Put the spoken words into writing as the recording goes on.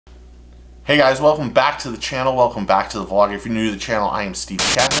Hey guys, welcome back to the channel, welcome back to the vlog. If you're new to the channel, I am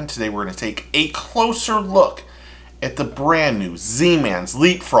Chapman. Today we're going to take a closer look at the brand new Z-Man's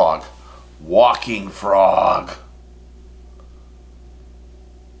Leap Frog Walking Frog.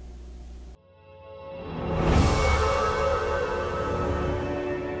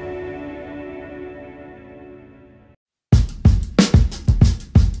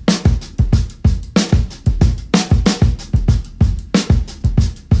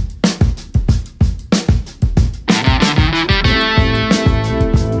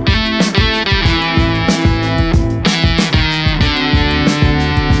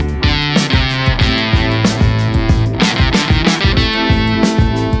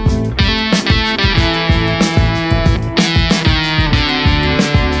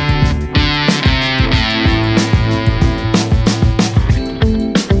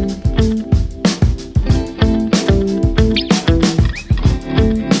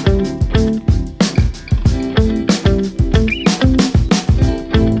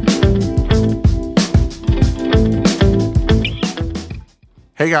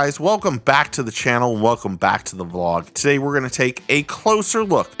 Hey guys, welcome back to the channel and welcome back to the vlog. Today we're going to take a closer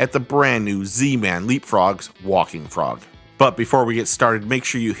look at the brand new Z-Man Leap FrogZ Walking Frog. But before we get started, make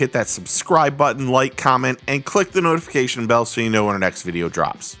sure you hit that subscribe button, like, comment, and click the notification bell so you know when our next video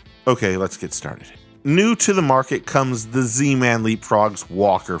drops. Okay, let's get started. New to the market comes the Z-Man Leap FrogZ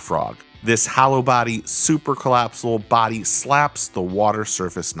Walker Frog. This hollow body, super collapsible body slaps the water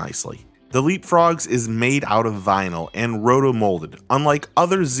surface nicely. The Leap FrogZ is made out of vinyl and roto-molded, unlike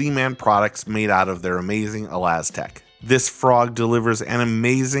other Z-Man products made out of their amazing Elastec. This frog delivers an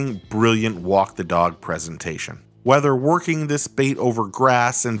amazing, brilliant walk-the-dog presentation. Whether working this bait over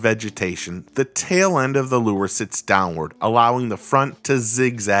grass and vegetation, the tail end of the lure sits downward, allowing the front to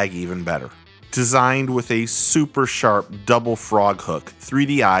zigzag even better. Designed with a super sharp double frog hook,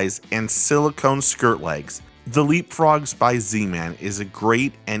 3D eyes, and silicone skirt legs, the Leap FrogZ by Z-Man is a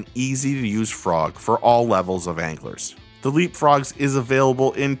great and easy to use frog for all levels of anglers. The Leap FrogZ is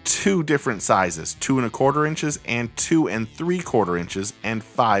available in two different sizes, 2 1/4 inches and 2 3/4 inches, and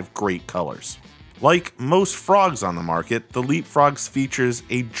 5 great colors. Like most frogs on the market, the Leap FrogZ features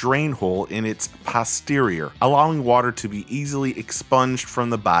a drain hole in its posterior, allowing water to be easily expunged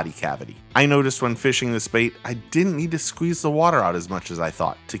from the body cavity. I noticed when fishing this bait, I didn't need to squeeze the water out as much as I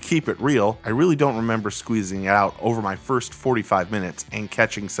thought. To keep it real, I really don't remember squeezing it out over my first 45 minutes and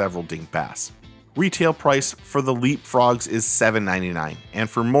catching several dink bass. Retail price for the Leap FrogZ is $7.99, and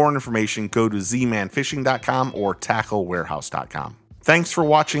for more information go to zmanfishing.com or tacklewarehouse.com. Thanks for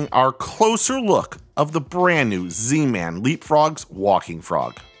watching our closer look of the brand new Z-Man Leap FrogZ Walking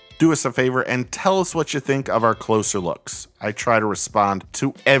Frog. Do us a favor and tell us what you think of our closer looks. I try to respond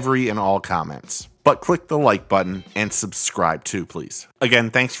to every and all comments. But click the like button and subscribe too, please.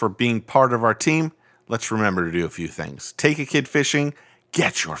 Again, thanks for being part of our team. Let's remember to do a few things. Take a kid fishing,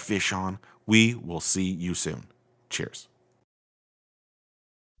 get your fish on. We will see you soon. Cheers.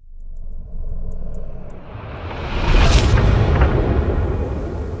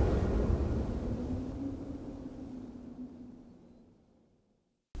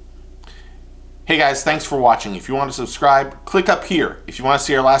 Hey guys, thanks for watching. If you want to subscribe, click up here. If you want to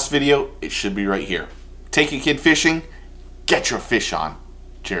see our last video, it should be right here. Take a kid fishing, get your fish on.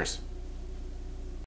 Cheers.